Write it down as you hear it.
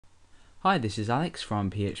Hi, this is Alex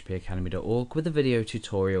from phpacademy.org with a video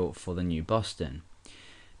tutorial for the new Boston.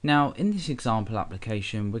 Now, in this example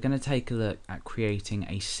application, we're going to take a look at creating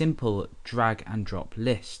a simple drag and drop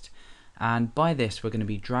list. And by this, we're going to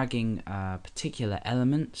be dragging particular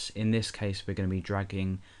elements. In this case, we're going to be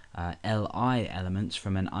dragging li elements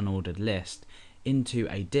from an unordered list into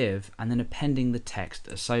a div and then appending the text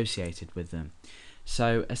associated with them.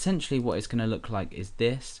 So essentially what it's going to look like is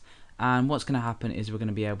this. And what's going to happen is we're going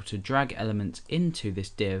to be able to drag elements into this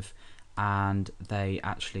div and they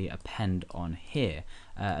actually append on here,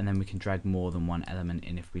 and then we can drag more than one element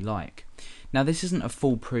in if we like. Now this isn't a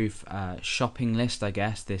foolproof shopping list, I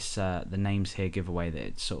guess. The names here give away that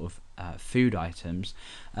it's sort of food items,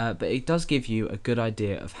 but it does give you a good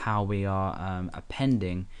idea of how we are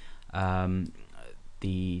appending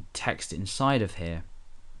the text inside of here.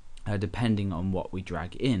 Depending on what we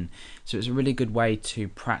drag in. So it's a really good way to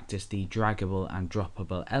practice the draggable and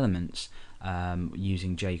droppable elements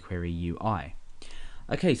using jQuery UI.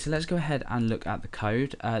 Okay, so let's go ahead and look at the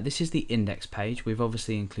code. This is the index page. We've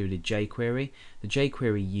obviously included jQuery, the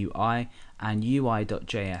jQuery UI, and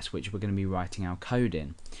UI.js, which we're going to be writing our code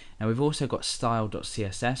in. Now we've also got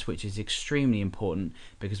style.css, which is extremely important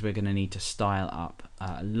because we're going to need to style up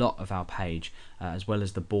a lot of our page, as well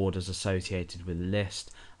as the borders associated with the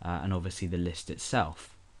list, and obviously the list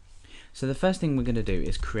itself. So the first thing we're going to do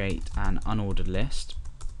is create an unordered list,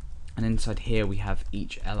 and inside here we have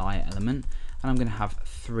each li element, and I'm going to have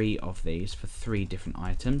 3 of these for 3 different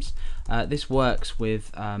items. This works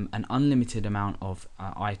with an unlimited amount of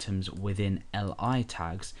items within li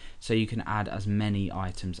tags, so you can add as many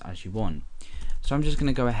items as you want. So I'm just going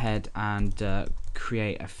to go ahead and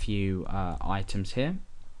create a few items here.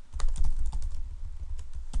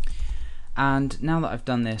 And now that I've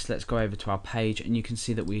done this, let's go over to our page, and you can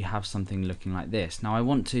see that we have something looking like this. Now I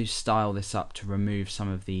want to style this up to remove some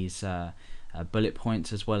of these bullet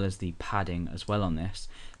points as well as the padding as well on this.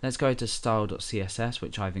 Let's go to style.css,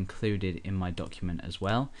 which I've included in my document as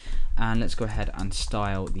well, and let's go ahead and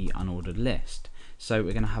style the unordered list. So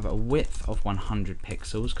we're going to have a width of 100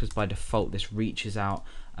 pixels because by default this reaches out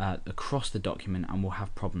across the document and will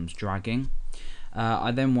have problems dragging.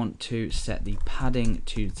 I then want to set the padding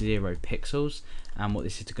to 0 pixels, and what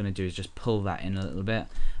this is going to do is just pull that in a little bit,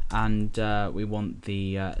 and we want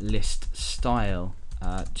the list style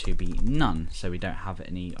to be none, so we don't have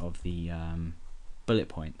any of the bullet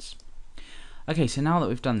points. Okay, so now that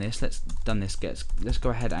we've done this, let's go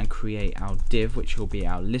ahead and create our div, which will be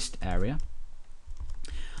our list area.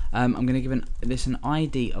 I'm going to give this an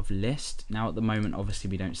ID of list. Now at the moment obviously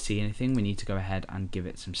we don't see anything, we need to go ahead and give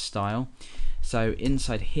it some style. So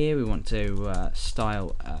inside here we want to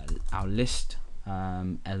style our list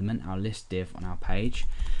element, our list div on our page,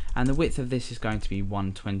 and the width of this is going to be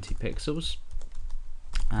 120 pixels,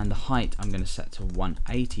 and the height I'm going to set to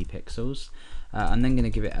 180 pixels. I'm then going to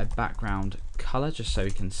give it a background color just so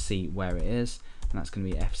we can see where it is, and that's going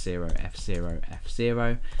to be F0, F0,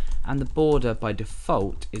 F0, and the border by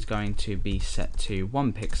default is going to be set to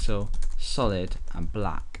 1 pixel, solid and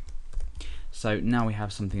black. So now we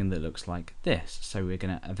have something that looks like this, so we're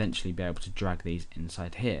going to eventually be able to drag these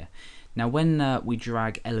inside here. Now when we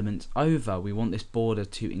drag elements over, we want this border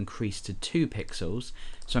to increase to 2 pixels,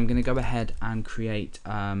 so I'm going to go ahead and create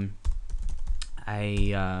a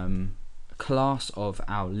class of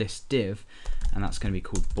our list div, and that's going to be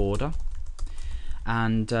called border.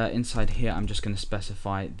 And inside here I'm just going to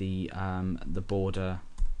specify the border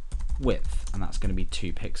width, and that's going to be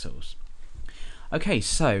 2 pixels. Okay,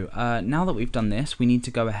 so now that we've done this, we need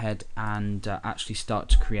to go ahead and actually start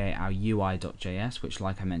to create our UI.js, which,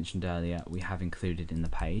 like I mentioned earlier, we have included in the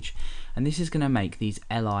page, and this is going to make these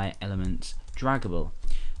li elements draggable.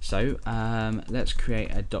 So let's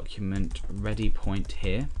create a document ready point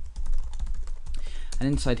here, and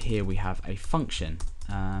inside here we have a function.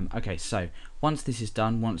 Okay, so once this is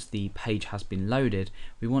done, once the page has been loaded,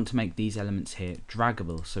 we want to make these elements here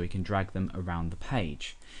draggable so we can drag them around the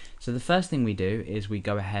page. So the first thing we do is we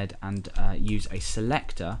go ahead and use a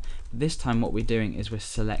selector. This time what we're doing is we're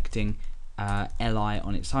selecting li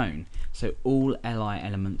on its own. So all li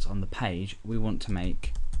elements on the page we want to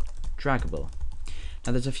make draggable.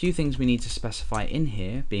 Now there's a few things we need to specify in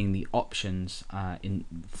here, being the options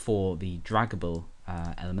for the draggable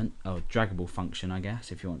element, or draggable function I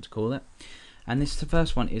guess if you want to call it. And the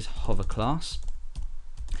first one is hover class,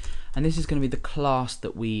 and this is going to be the class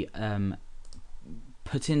that we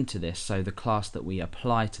put into this, so the class that we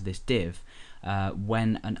apply to this div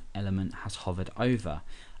when an element has hovered over.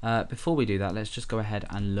 Before we do that, let's just go ahead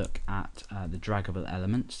and look at the draggable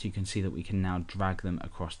elements. You can see that we can now drag them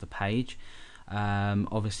across the page.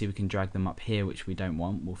 Obviously we can drag them up here, which we don't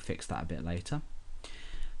want. We'll fix that a bit later.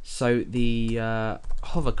 So the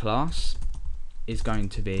hover class is going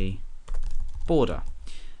to be border.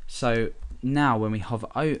 So now when we hover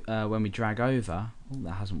when we drag over,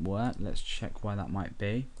 that hasn't worked. Let's check why that might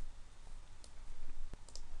be.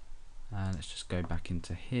 Let's just go back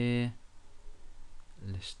into here,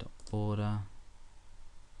 list.border.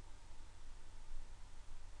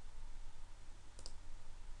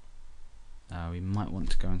 We might want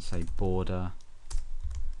to go and say border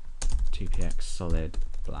 2px solid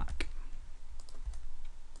black.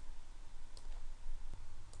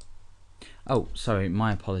 Oh, sorry,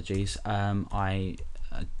 my apologies. I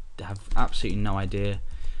have absolutely no idea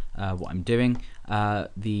what I'm doing.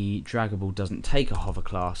 The draggable doesn't take a hover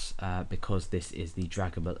class because this is the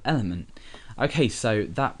draggable element. Okay, so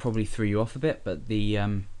that probably threw you off a bit, but the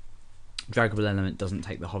draggable element doesn't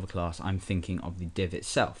take the hover class. I'm thinking of the div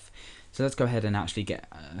itself. So let's go ahead and actually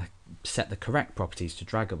set the correct properties to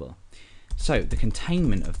draggable. So the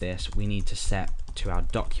containment of this we need to set to our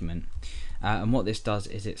document. And what this does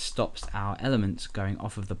is it stops our elements going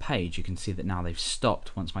off of the page. You can see that now they've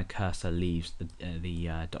stopped once my cursor leaves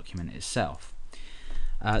the document itself.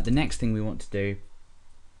 The next thing we want to do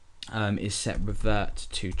is set revert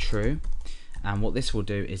to true. And what this will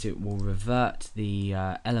do is it will revert the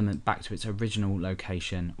element back to its original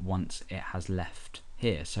location once it has left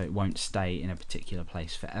here, so it won't stay in a particular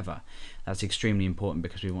place forever. That's extremely important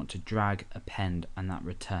because we want to drag, append, and that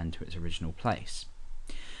return to its original place.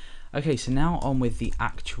 Okay, so now on with the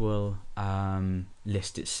actual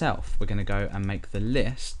list itself. We're going to go and make the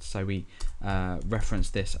list. So we reference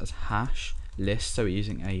this as hash list, so we're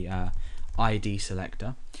using a ID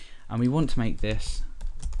selector, and we want to make this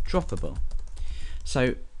droppable.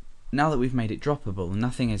 So now that we've made it droppable,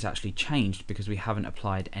 nothing has actually changed because we haven't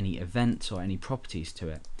applied any events or any properties to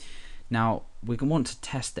it. Now we want to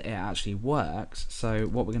test that it actually works, so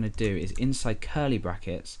what we're going to do is inside curly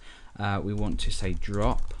brackets we want to say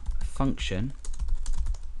drop function,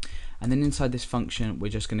 and then inside this function we're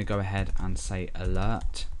just going to go ahead and say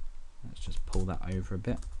alert. Let's just pull that over a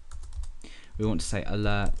bit. We want to say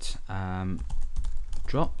alert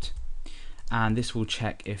dropped, and this will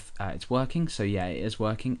check if it's working. So yeah, it is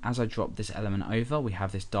working. As I drop this element over, we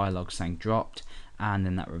have this dialog saying dropped, and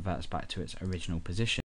then that reverts back to its original position.